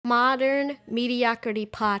Modern Mediocrity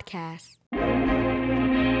Podcast.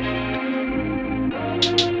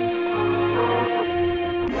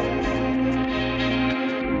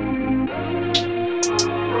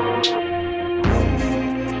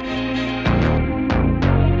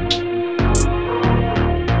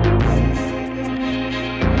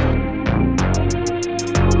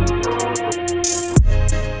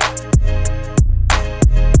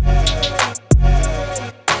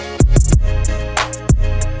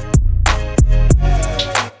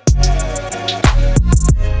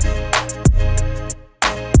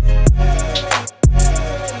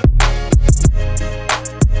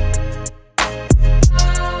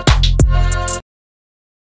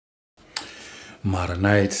 Modern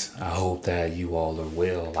Nights, I hope that you all are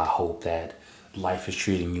well. I hope that life is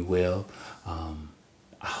treating you well.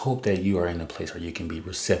 I hope that you are in a place where you can be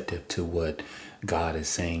receptive to what God is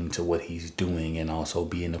saying, to what He's doing, and also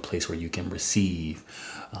be in a place where you can receive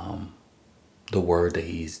the word that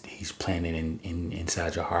He's planted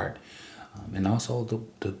inside your heart. And also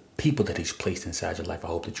the people that He's placed inside your life. I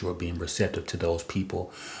hope that you are being receptive to those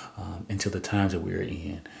people into the times that we're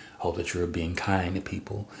in. I hope that you're being kind to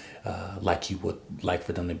people like you would like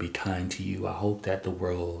for them to be kind to you. I hope that the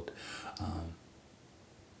world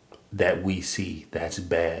that we see that's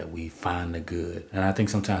bad, we find the good. And I think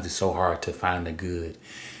sometimes it's so hard to find the good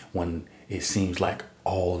when it seems like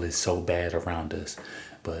all is so bad around us.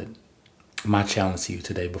 But my challenge to you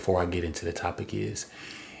today, before I get into the topic, is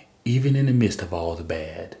even in the midst of all the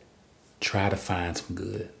bad, try to find some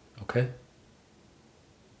good, okay?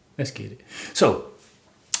 Let's get it. So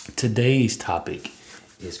today's topic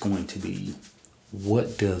is going to be,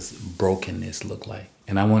 what does brokenness look like?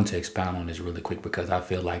 And I want to expound on this really quick because I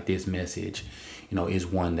feel like this message, is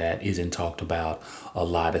one that isn't talked about a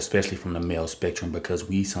lot, especially from the male spectrum, because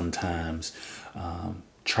we sometimes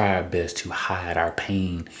try our best to hide our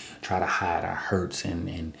pain, try to hide our hurts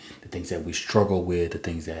and the things that we struggle with, the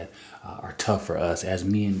things that are tough for us. As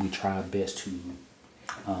men, we try our best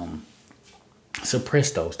to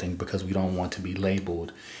suppress those things because we don't want to be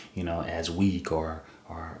labeled, as weak or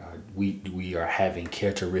we are having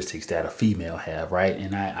characteristics that a female have, right?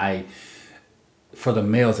 And I for the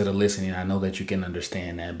males that are listening, I know that you can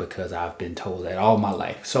understand that because I've been told that all my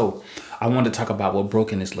life. So I want to talk about what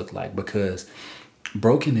brokenness look like, because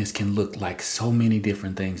brokenness can look like so many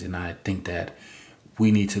different things. And I think that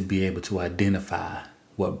we need to be able to identify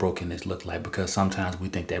what brokenness look like, because sometimes we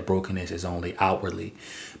think that brokenness is only outwardly,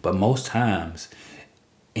 but most times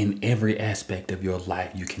in every aspect of your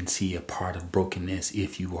life, you can see a part of brokenness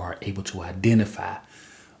if you are able to identify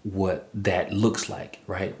what that looks like,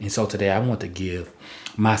 right? And so today I want to give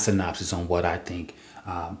my synopsis on what I think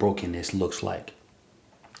brokenness looks like.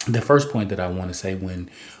 The first point that I want to say, when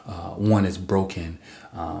one is broken,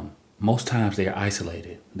 most times they are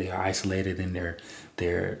isolated. They are isolated in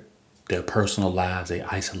their personal lives. They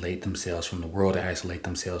isolate themselves from the world. They isolate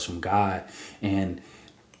themselves from God. And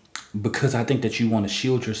because I think that you want to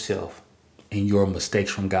shield yourself and your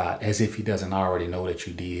mistakes from God, as if He doesn't already know that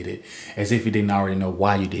you did it, as if He didn't already know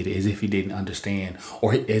why you did it, as if He didn't understand,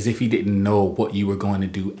 or as if He didn't know what you were going to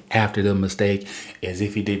do after the mistake, as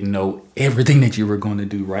if He didn't know everything that you were going to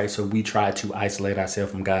do, right? So we try to isolate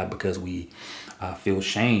ourselves from God because we feel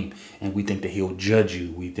shame, and we think that He'll judge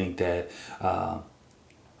you. We think that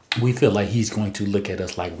we feel like He's going to look at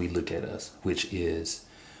us like we look at us, which is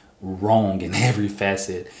wrong in every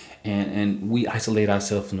facet. And we isolate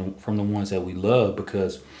ourselves from the ones that we love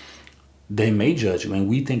because they may judge you, and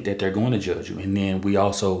we think that they're going to judge you. And then we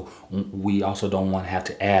also don't want to have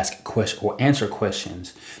to ask questions or answer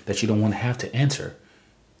questions that you don't want to have to answer.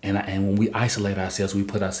 And when we isolate ourselves, we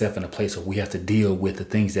put ourselves in a place where we have to deal with the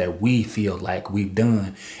things that we feel like we've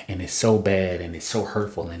done, and it's so bad and it's so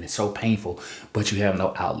hurtful and it's so painful, but you have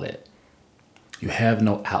no outlet. You have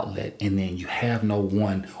no outlet, and then you have no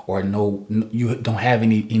one or you don't have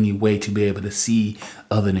any way to be able to see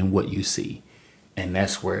other than what you see. And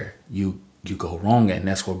that's where you go wrong, and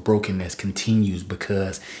that's where brokenness continues,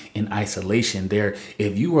 because in isolation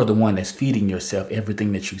if you are the one that's feeding yourself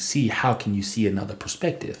everything that you see, how can you see another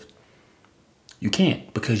perspective? You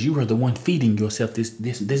can't, because you are the one feeding yourself this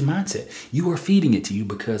mindset. You are feeding it to you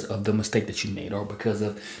because of the mistake that you made, or because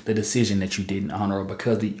of the decision that you didn't honor, or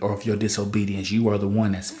because of your disobedience. You are the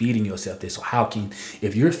one that's feeding yourself this. So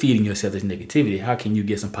if you're feeding yourself this negativity, how can you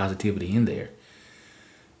get some positivity in there?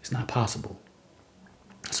 It's not possible.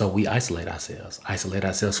 So we isolate ourselves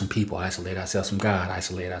from people, isolate ourselves from God,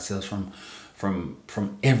 isolate ourselves from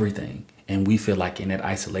everything. And we feel like in that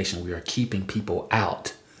isolation, we are keeping people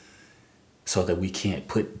out so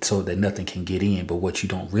that so that nothing can get in. But what you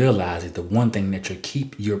don't realize is the one thing that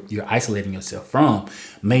you're isolating yourself from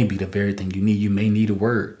may be the very thing you need. You may need a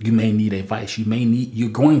word. You may need advice. You're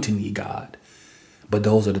going to need God. But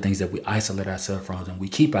those are the things that we isolate ourselves from, and we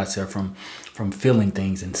keep ourselves from feeling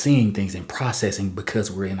things and seeing things and processing because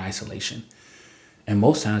we're in isolation. And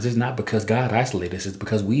most times it's not because God isolated us, it's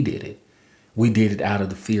because we did it. We did it out of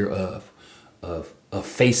the fear of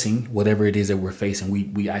facing whatever it is that we're facing.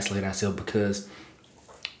 We isolate ourselves because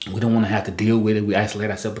we don't want to have to deal with it. We isolate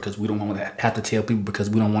ourselves because we don't want to have to tell people, because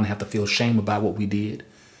we don't want to have to feel shame about what we did.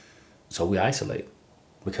 So we isolate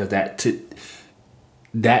because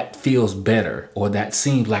that feels better, or that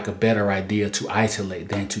seems like a better idea to isolate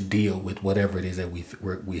than to deal with whatever it is that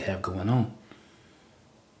we have going on.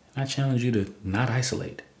 I challenge you to not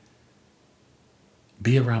isolate.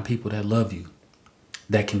 Be around people that love you,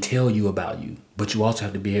 that can tell you about you. But you also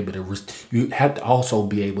have to be able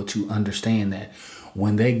to understand that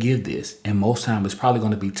when they give this, and most times it's probably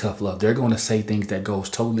going to be tough love, they're going to say things that goes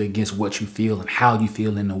totally against what you feel and how you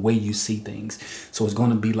feel and the way you see things. So it's going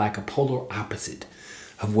to be like a polar opposite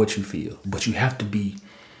of what you feel. But you have to be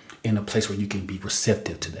in a place where you can be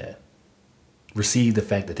receptive to that. Receive the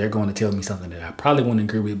fact that they're going to tell me something that I probably wouldn't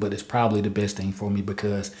agree with, but it's probably the best thing for me,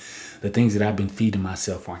 because the things that I've been feeding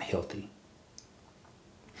myself aren't healthy.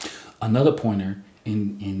 Another pointer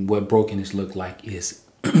in what brokenness look like is,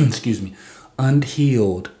 excuse me,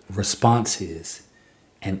 unhealed responses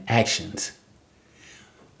and actions.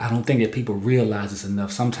 I don't think that people realize this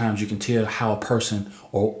enough. Sometimes you can tell how a person,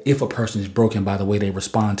 or if a person is broken, by the way they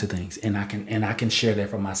respond to things. And I can share that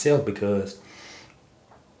for myself, because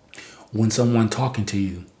when someone talking to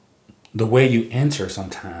you, the way you answer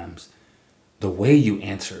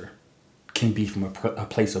can be from a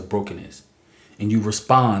place of brokenness. And you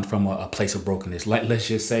respond from a place of brokenness. Like, let's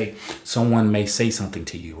just say someone may say something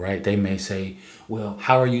to you, right? They may say, well,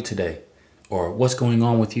 how are you today? Or what's going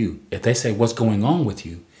on with you? If they say what's going on with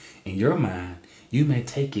you, in your mind, you may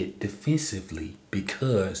take it defensively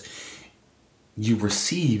because you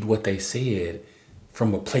received what they said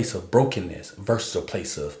from a place of brokenness versus a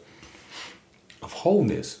place of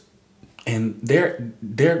wholeness. And their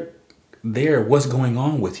what's going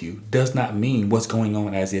on with you does not mean what's going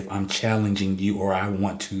on as if I'm challenging you, or I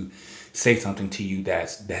want to say something to you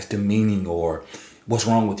that's demeaning, or what's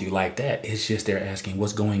wrong with you like that. It's just they're asking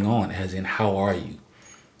what's going on, as in how are you?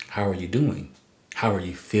 How are you doing? How are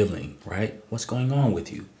you feeling, right? What's going on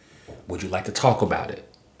with you? Would you like to talk about it?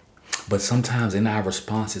 But sometimes in our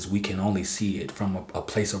responses, we can only see it from a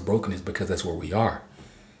place of brokenness, because that's where we are.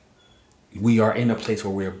 We are in a place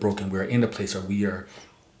where we're broken. We're in a place where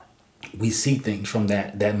we see things from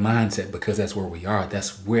that mindset, because that's where we are.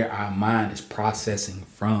 That's where our mind is processing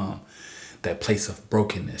from, that place of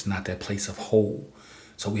brokenness, not that place of whole.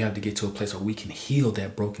 So we have to get to a place where we can heal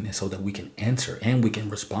that brokenness so that we can answer and we can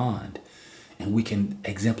respond, and we can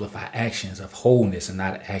exemplify actions of wholeness and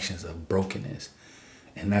not actions of brokenness.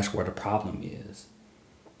 And that's where the problem is,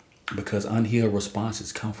 because unhealed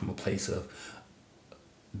responses come from a place of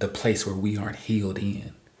the place where we aren't healed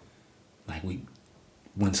in. Like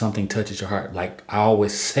when something touches your heart, like I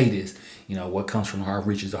always say this, what comes from the heart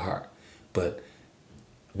reaches the heart. But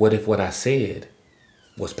what if what I said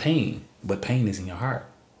was pain, but pain is in your heart?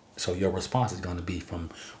 So your response is going to be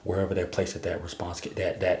from wherever that place that response,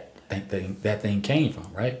 that thing came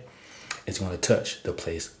from, right? It's going to touch the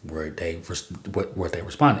place where they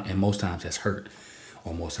responded. And most times that's hurt,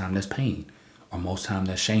 or most times that's pain, or most times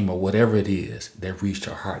that's shame, or whatever it is that reached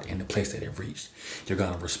your heart in the place that it reached. You're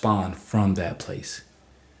going to respond from that place.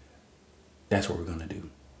 That's what we're going to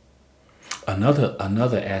do.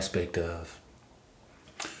 Another aspect of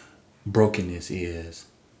brokenness is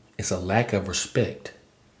it's a lack of respect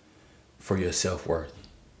for your self-worth.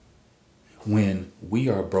 When we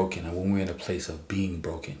are broken, and when we're in a place of being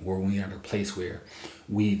broken, or when we're in a place where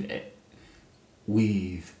we've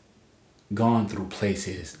gone through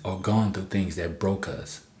places or gone through things that broke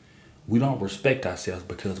us, we don't respect ourselves,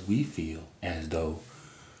 because we feel as though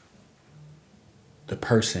the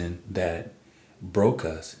person that broke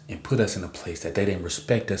us and put us in a place that they didn't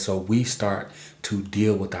respect us. So we start to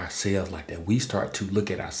deal with ourselves like that. We start to look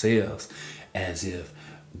at ourselves as if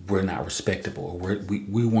we're not respectable, or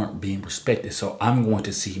we weren't being respected. So I'm going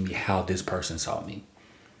to see me how this person saw me.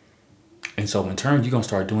 And so in turn, you're going to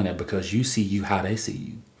start doing that because you see you how they see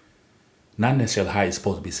you. Not necessarily how you're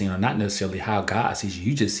supposed to be seen, or not necessarily how God sees you.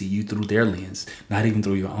 You just see you through their lens, not even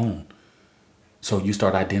through your own. So you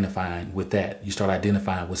start identifying with that. You start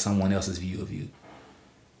identifying with someone else's view of you.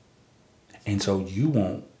 And so you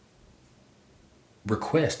won't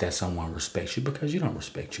request that someone respects you, because you don't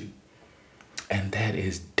respect you. And that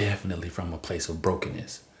is definitely from a place of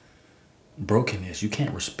brokenness. Brokenness, you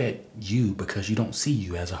can't respect you because you don't see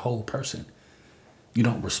you as a whole person. You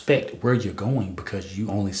don't respect where you're going because you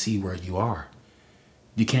only see where you are.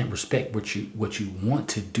 You can't respect what you want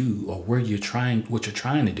to do or what you're trying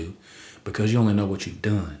to do because you only know what you've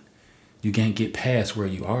done. You can't get past where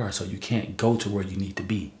you are, so you can't go to where you need to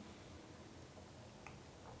be.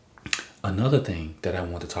 Another thing that I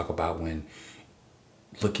want to talk about when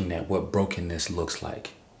looking at what brokenness looks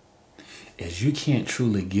like is you can't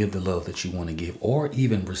truly give the love that you want to give or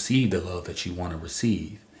even receive the love that you want to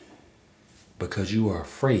receive because you are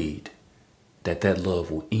afraid that that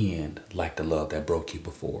love will end like the love that broke you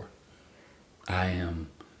before. I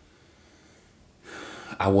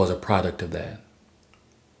was a product of that.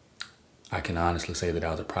 I can honestly say that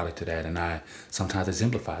I was a product of that, and I sometimes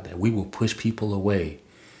exemplify that. We will push people away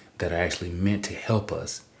that are actually meant to help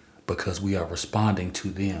us because we are responding to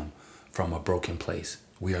them from a broken place.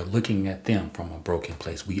 We are looking at them from a broken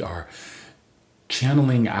place. We are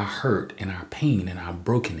channeling our hurt and our pain and our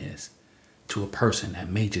brokenness to a person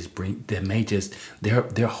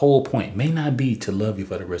their whole point may not be to love you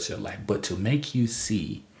for the rest of your life, but to make you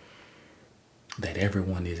see that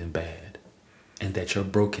everyone isn't bad and that your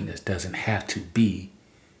brokenness doesn't have to be,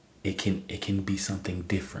 it can be something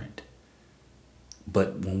different.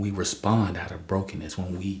 But when we respond out of brokenness,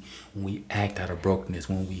 when we act out of brokenness,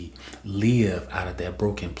 when we live out of that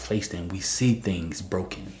broken place, then we see things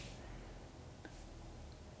broken.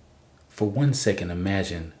 For 1 second,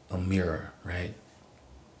 imagine a mirror, right?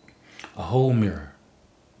 A whole mirror.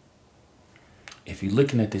 If you're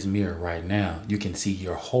looking at this mirror right now, you can see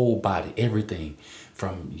your whole body, everything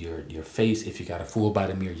from your face. If you got a full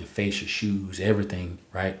body mirror, your face, your shoes, everything,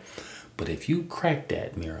 right? But if you crack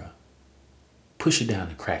that mirror, push it down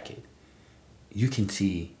and crack it, you can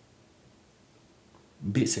see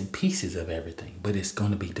bits and pieces of everything, but it's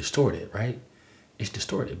going to be distorted, right? It's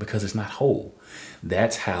distorted because it's not whole.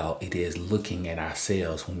 That's how it is looking at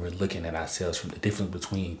ourselves when we're looking at ourselves, from the difference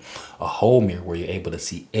between a whole mirror where you're able to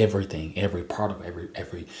see everything, every part of every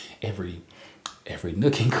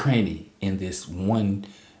nook and cranny in this one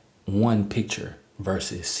picture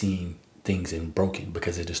versus seeing things in broken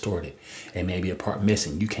because it's distorted. And maybe a part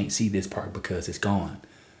missing. You can't see this part because it's gone.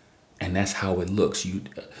 And that's how it looks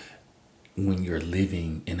when you're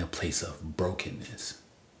living in a place of brokenness.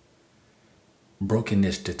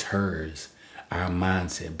 Brokenness deters our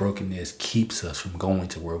mindset. Brokenness keeps us from going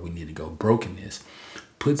to where we need to go. Brokenness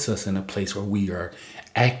puts us in a place where we are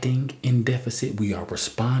acting in deficit. We are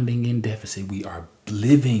responding in deficit. We are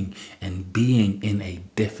living and being in a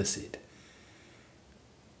deficit.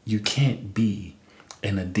 You can't be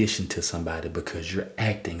an addition to somebody because you're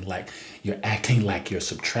acting like you're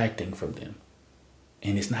subtracting from them.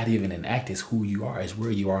 And it's not even an act, it's who you are, it's where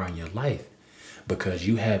you are in your life. Because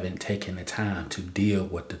you haven't taken the time to deal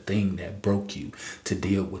with the thing that broke you, to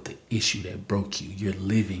deal with the issue that broke you. You're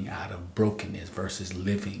living out of brokenness versus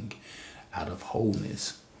living out of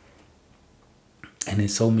wholeness. And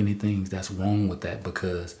there's so many things that's wrong with that,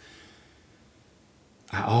 because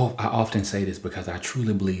I often say this because I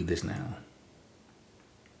truly believe this now.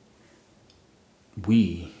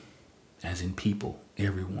 We, as in people,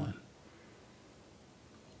 everyone,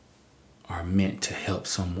 are meant to help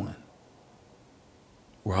someone.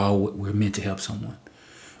 We're meant to help someone,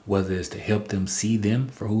 whether it's to help them see them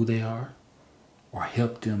for who they are, or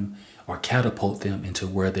help them or catapult them into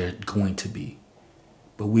where they're going to be.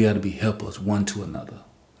 But we ought to be helpers one to another.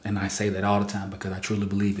 And I say that all the time because I truly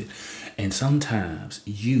believe it. And sometimes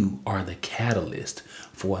you are the catalyst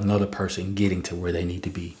for another person getting to where they need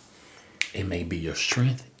to be. It may be your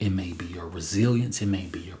strength. It may be your resilience. It may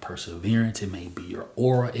be your perseverance. It may be your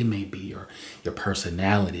aura. It may be your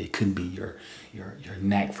personality. It could be your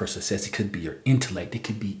knack for success. It could be your intellect. It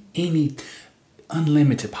could be any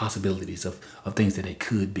unlimited possibilities of things that it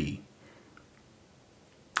could be.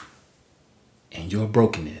 And your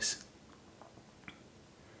brokenness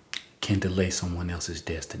can delay someone else's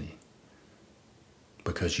destiny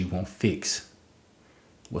because you won't fix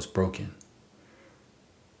what's broken.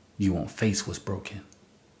 You won't face what's broken.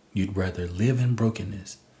 You'd rather live in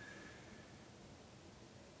brokenness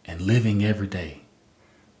and living every day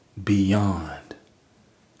beyond,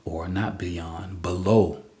 or not beyond,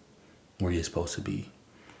 below where you're supposed to be,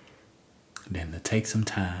 than to take some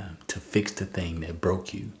time to fix the thing that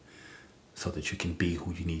broke you so that you can be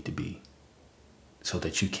who you need to be, so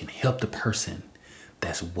that you can help the person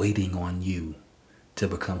that's waiting on you to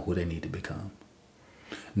become who they need to become.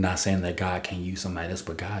 Not saying that God can't use somebody else,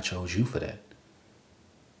 but God chose you for that.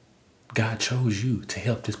 God chose you to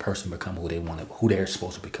help this person become who they're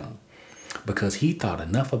supposed to become, because he thought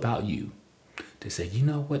enough about you to say, you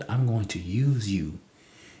know what, I'm going to use you.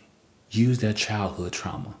 Use that childhood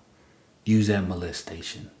trauma. Use that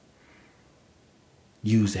molestation.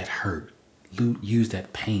 Use that hurt. Use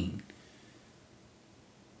that pain.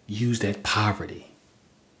 Use that poverty.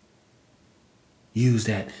 Use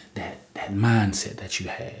that mindset that you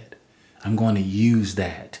had. I'm going to use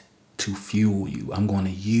that to fuel you. I'm going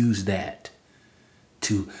to use that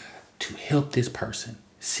to help this person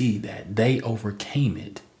see that they overcame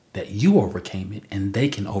it, that you overcame it, and they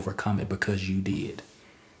can overcome it because you did.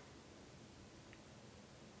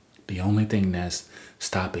 The only thing that's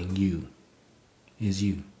stopping you is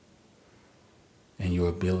you and your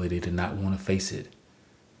ability to not want to face it.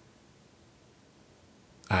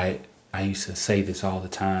 I used to say this all the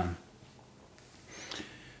time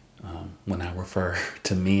when I refer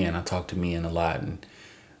to men. I talk to men a lot, and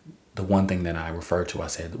the one thing that I refer to, I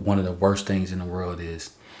said, one of the worst things in the world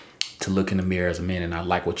is to look in the mirror as a man and not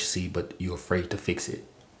like what you see, but you're afraid to fix it.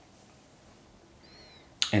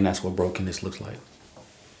 And that's what brokenness looks like.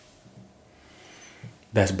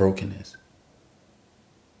 That's brokenness.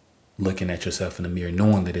 Looking at yourself in the mirror,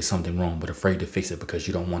 knowing that there's something wrong, but afraid to fix it because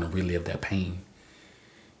you don't want to relive that pain.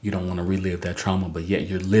 You don't want to relive that trauma, but yet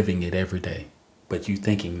you're living it every day. But you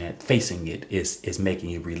thinking that facing it is making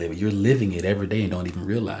you relive it. You're living it every day and don't even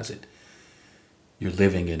realize it. You're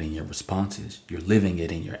living it in your responses. You're living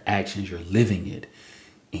it in your actions. You're living it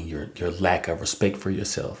in your lack of respect for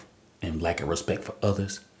yourself and lack of respect for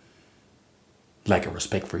others. Lack of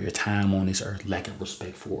respect for your time on this earth. Lack of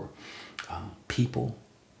respect for people,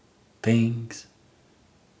 things.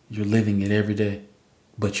 You're living it every day,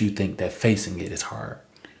 but you think that facing it is hard.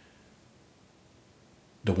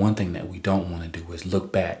 The one thing that we don't want to do is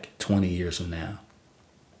look back 20 years from now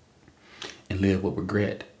and live with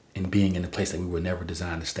regret and being in a place that we were never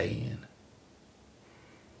designed to stay in.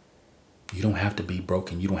 You don't have to be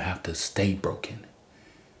broken. You don't have to stay broken.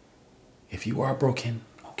 If you are broken,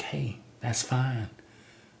 okay, that's fine.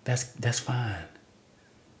 That's fine.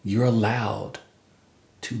 You're allowed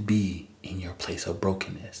to be in your place of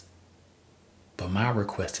brokenness. But my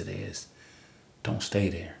request today is, don't stay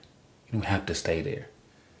there. You don't have to stay there.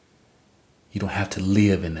 You don't have to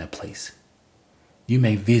live in that place. You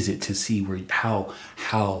may visit to see how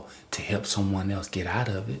to help someone else get out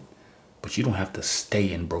of it, but you don't have to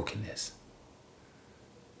stay in brokenness,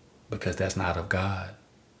 because that's not of God.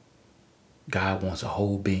 God wants a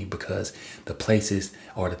whole being, because the places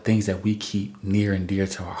or the things that we keep near and dear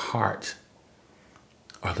to our hearts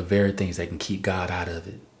are the very things that can keep God out of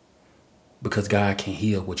it, because God can't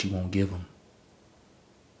heal what you won't give him.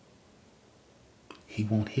 He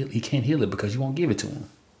won't heal. He can't heal it because you won't give it to him.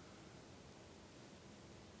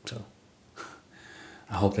 So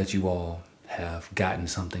I hope that you all have gotten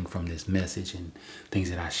something from this message and things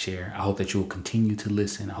that I share. I hope that you will continue to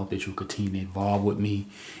listen. I hope that you'll continue to evolve with me,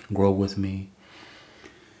 grow with me.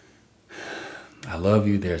 I love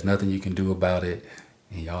you. There's nothing you can do about it.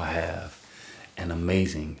 And y'all have an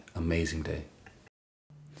amazing, amazing day.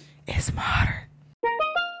 It's modern.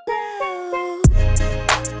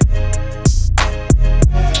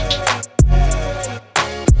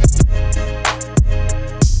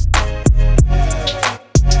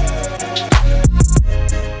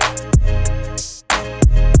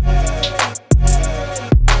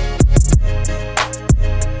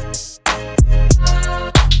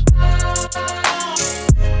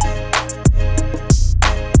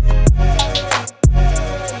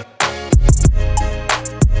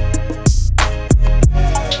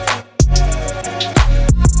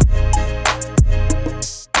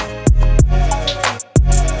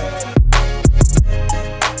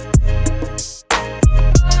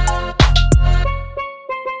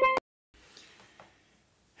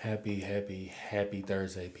 Happy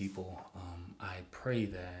Thursday, people. I pray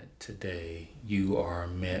that today you are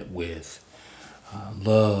met with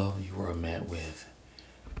love. You are met with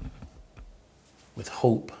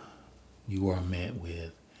hope. You are met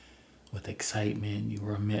with excitement. You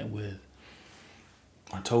are met with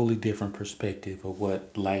a totally different perspective of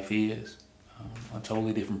what life is, a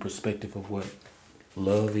totally different perspective of what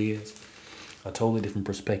love is, a totally different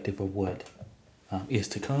perspective of what is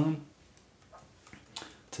to come.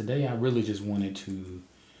 Today, I really just wanted to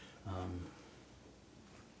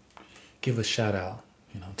give a shout out,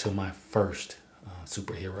 to my first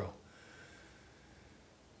superhero.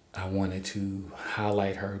 I wanted to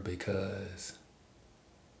highlight her because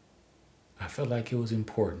I felt like it was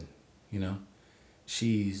important.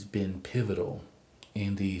 She's been pivotal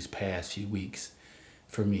in these past few weeks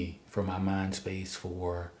for me, for my mind space,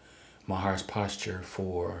 for my heart's posture,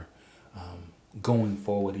 for going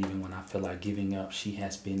forward even when I feel like giving up. She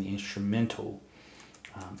has been instrumental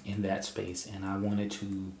in that space, and I wanted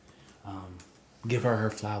to give her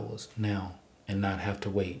flowers now and not have to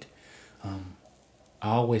wait. I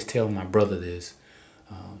always tell my brother this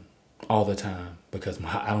all the time because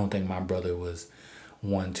I don't think my brother was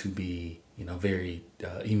one to be, very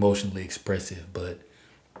emotionally expressive, but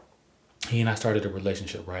he and I started a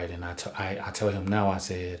relationship, right? And I tell him now, I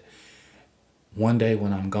said, one day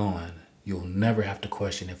when I'm gone, you'll never have to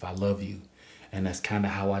question if I love you. And that's kind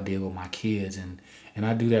of how I deal with my kids. And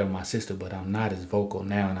I do that with my sister, but I'm not as vocal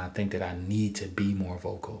now. And I think that I need to be more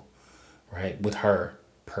vocal, right? With her,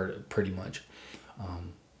 pretty much.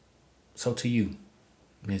 So to you,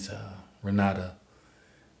 Miss Renata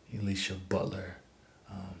Elisha Butler,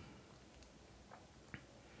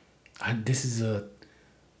 this is a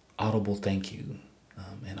audible thank you,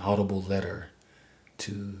 an audible letter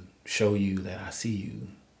to show you that I see you,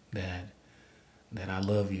 that I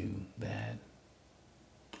love you, that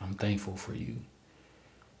I'm thankful for you.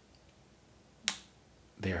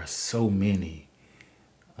 There are so many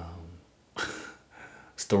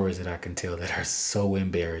stories that I can tell that are so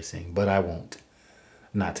embarrassing, but I won't.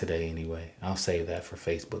 Not today, anyway. I'll save that for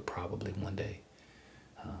Facebook probably one day.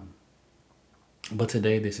 But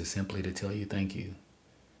today, this is simply to tell you thank you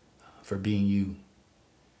for being you.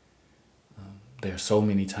 There are so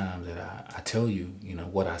many times that I tell you,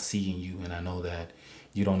 what I see in you, and I know that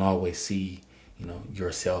you don't always see,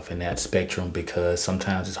 yourself in that spectrum because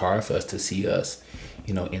sometimes it's hard for us to see us,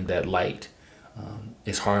 in that light.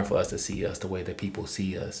 It's hard for us to see us the way that people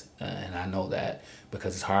see us, and I know that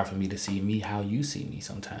because it's hard for me to see me how you see me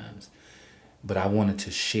sometimes. But I wanted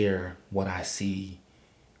to share what I see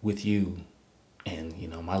with you and,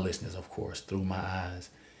 my listeners, of course, through my eyes.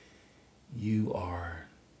 You're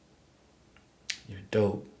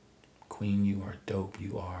dope. Queen, you are dope.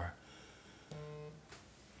 You are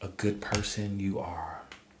a good person. You are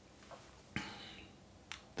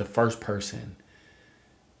the first person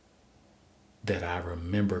that I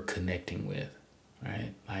remember connecting with,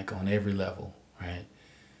 right? Like on every level, right?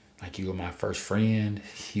 Like you were my first friend.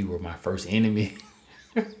 You were my first enemy.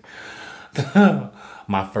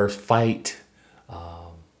 My first fight.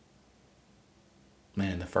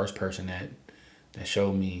 Man, the first person that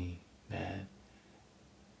showed me that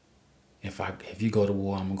if you go to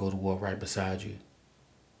war, I'm gonna go to war right beside you.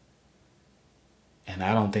 And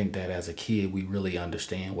I don't think that as a kid we really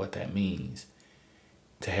understand what that means.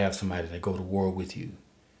 To have somebody that go to war with you,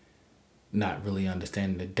 not really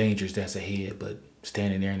understanding the dangers that's ahead, but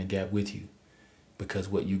standing there in the gap with you. Because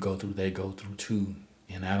what you go through, they go through too.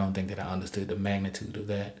 And I don't think that I understood the magnitude of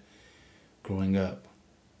that growing up.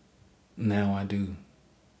 Now I do.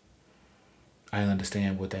 I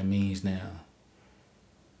understand what that means now.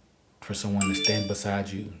 For someone to stand beside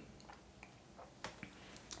you.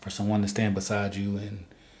 For someone to stand beside you and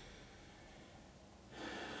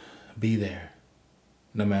be there.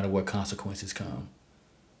 No matter what consequences come.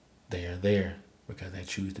 They are there because they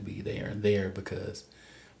choose to be. They are there because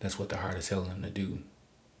that's what the heart is telling them to do.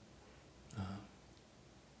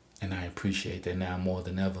 And I appreciate that now more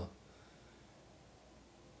than ever.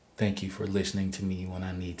 Thank you for listening to me when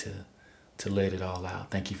I need to let it all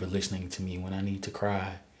out. Thank you for listening to me when I need to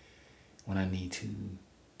cry, when I need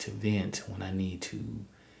to vent, when I need to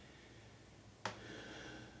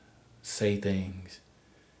say things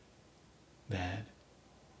that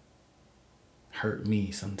hurt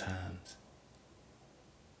me sometimes.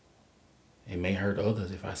 It may hurt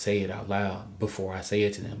others if I say it out loud before I say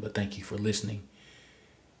it to them, but thank you for listening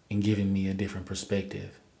and giving me a different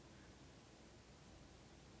perspective.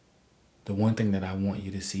 The one thing that I want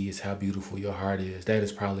you to see is how beautiful your heart is. That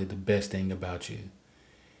is probably the best thing about you,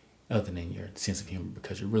 other than your sense of humor,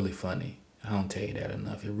 because you're really funny. I don't tell you that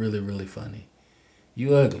enough. You're really, really funny.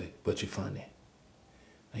 You ugly, but you're funny.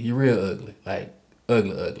 And you're real ugly, like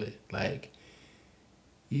ugly. Like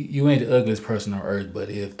you ain't the ugliest person on earth, but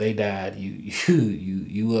if they died,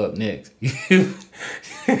 you up next.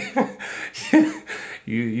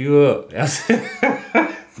 You up. That's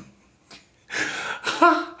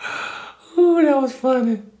Ooh, that was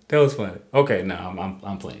funny. That was funny. Okay, no,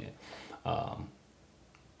 I'm playing.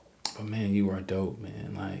 But man, you are dope,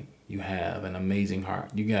 man. Like you have an amazing heart.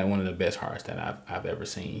 You got one of the best hearts that I've ever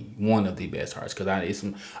seen. One of the best hearts, because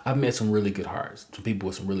I've met some really good hearts. Some people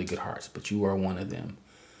with some really good hearts, but you are one of them.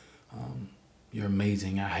 You're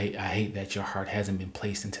amazing. I hate that your heart hasn't been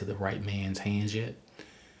placed into the right man's hands yet.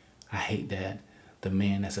 I hate that the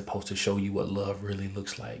man that's supposed to show you what love really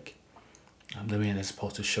looks like. The man that's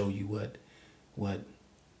supposed to show you what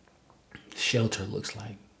shelter looks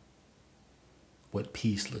like, what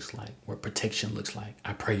peace looks like, what protection looks like.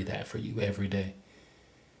 I pray that for you every day.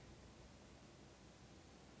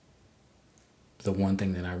 the one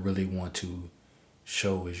thing that I really want to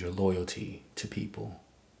show is your loyalty to people.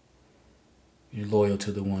 You're loyal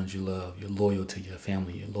to the ones you love. You're loyal to your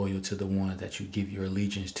family. You're loyal to the ones that you give your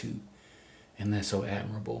allegiance to. And that's so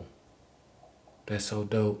admirable. That's so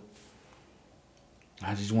dope.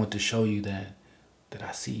 I just want to show you that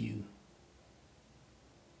I see you,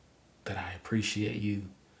 that I appreciate you,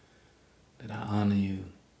 that I honor you,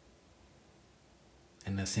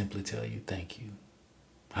 and I simply tell you thank you.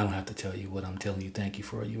 I don't have to tell you what I'm telling you thank you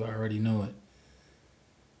for. You already know it.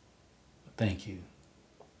 But thank you.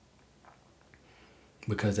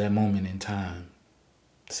 Because that moment in time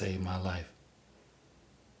saved my life.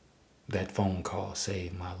 That phone call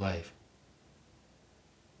saved my life.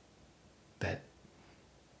 That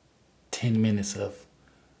 10 minutes of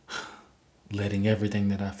letting everything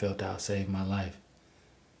that I felt out save my life.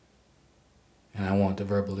 And I want to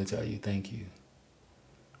verbally tell you thank you.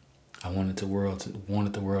 I wanted the world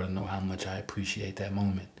to know how much I appreciate that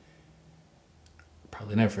moment.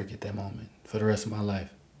 Probably never forget that moment for the rest of my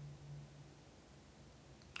life.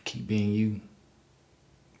 Keep being you.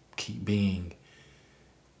 Keep being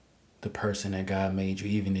the person that God made you,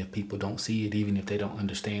 even if people don't see it, even if they don't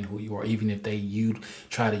understand who you are, even if they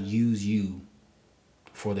try to use you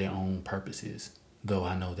for their own purposes. Though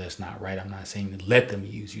I know that's not right. I'm not saying to let them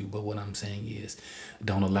use you, but what I'm saying is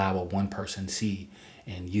don't allow what one person see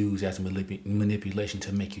and use as manipulation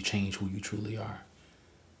to make you change who you truly are.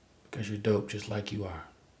 Because you're dope just like you are.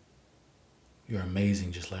 You're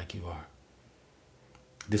amazing just like you are.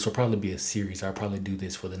 This will probably be a series. I'll probably do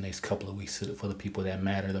this for the next couple of weeks for the people that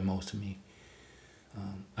matter the most to me.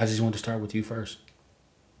 I just want to start with you first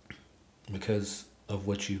because of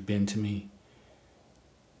what you've been to me,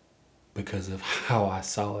 because of how I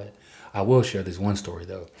saw it. I will share this one story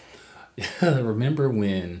though. Remember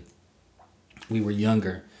when we were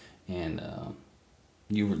younger and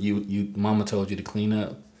mama told you to clean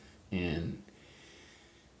up, and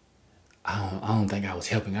I don't think I was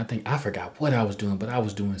helping. I forgot what I was doing, but I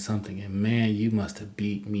was doing something. And man, you must have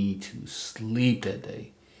beat me to sleep that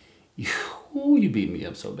day. You beat me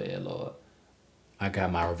up so bad, Lord. I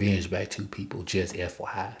got my revenge back too, people, just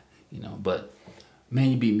FYI, But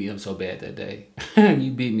man, you beat me up so bad that day.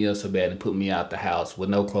 You beat me up so bad and put me out the house with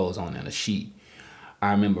no clothes on and a sheet.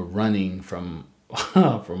 I remember running from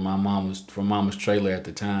mama's trailer at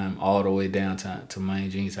the time all the way down to my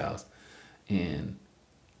Aunt Jean's house, and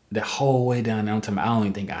the whole way down there, I don't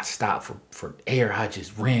even think I stopped for air. I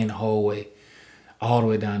just ran the whole way, all the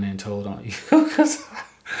way down there and told on you.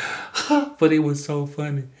 But it was so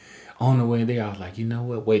funny. On the way there, I was like, you know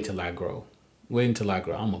what? Wait until I grow. I'm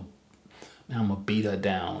gonna beat her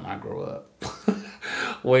down when I grow up.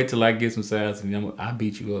 Wait till I get some size and I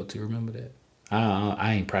beat you up too. Remember that?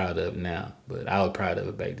 I ain't proud of it now, but I was proud of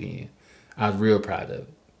it back then. I was real proud of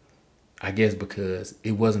it. I guess because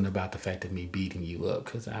it wasn't about the fact of me beating you up,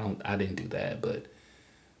 because I didn't do that. But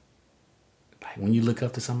like when you look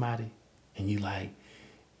up to somebody and you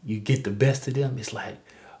get the best of them, it's like,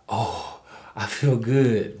 oh, I feel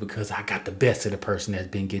good because I got the best of the person that's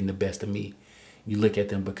been getting the best of me. You look at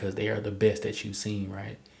them because they are the best that you've seen,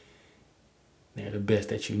 right? They're the best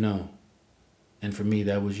that you know. And for me,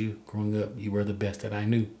 that was you growing up. You were the best that I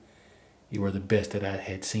knew. You were the best that I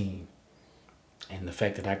had seen. And the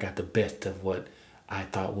fact that I got the best of what I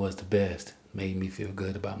thought was the best made me feel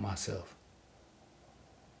good about myself.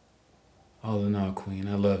 All in all, Queen,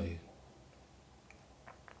 I love you.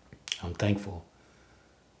 I'm thankful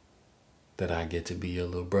that I get to be your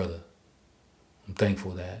little brother. I'm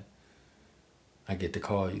thankful that I get to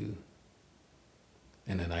call you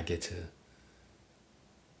and that I get to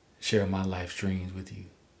share my life's dreams with you,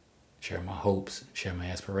 share my hopes, share my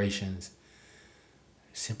aspirations,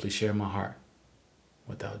 simply share my heart.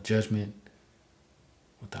 Without judgment,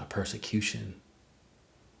 without persecution,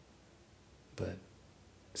 but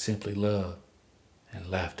simply love and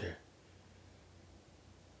laughter.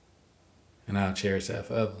 And I'll cherish that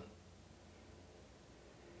forever.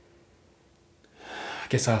 I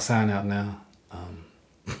guess I'll sign out now.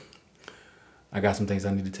 I got some things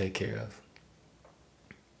I need to take care of.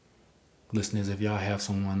 Listeners, if y'all have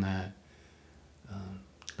someone that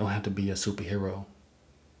don't have to be a superhero,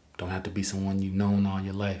 don't have to be someone you've known all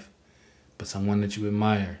your life, but someone that you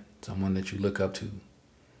admire, someone that you look up to,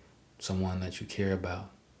 someone that you care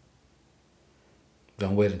about.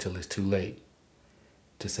 Don't wait until it's too late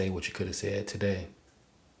to say what you could have said today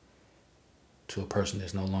to a person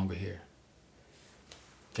that's no longer here.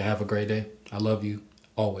 Y'all have a great day. I love you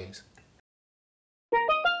always.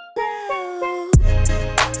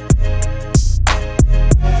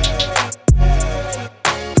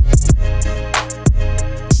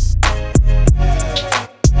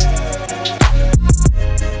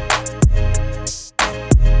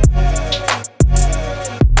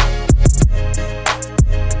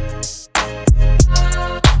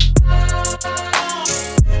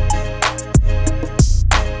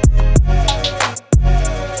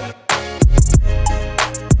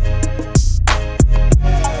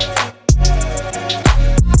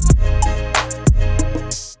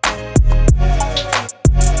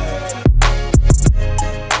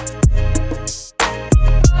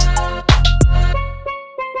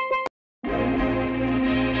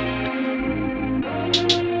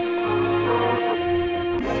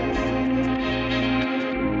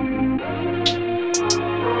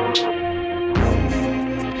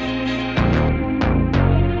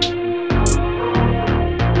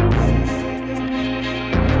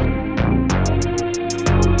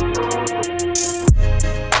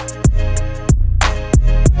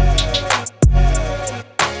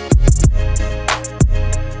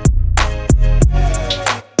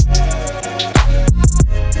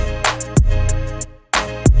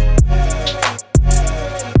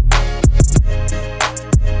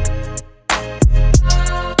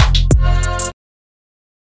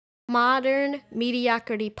 Modern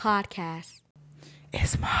Mediocrity Podcast.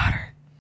 It's modern.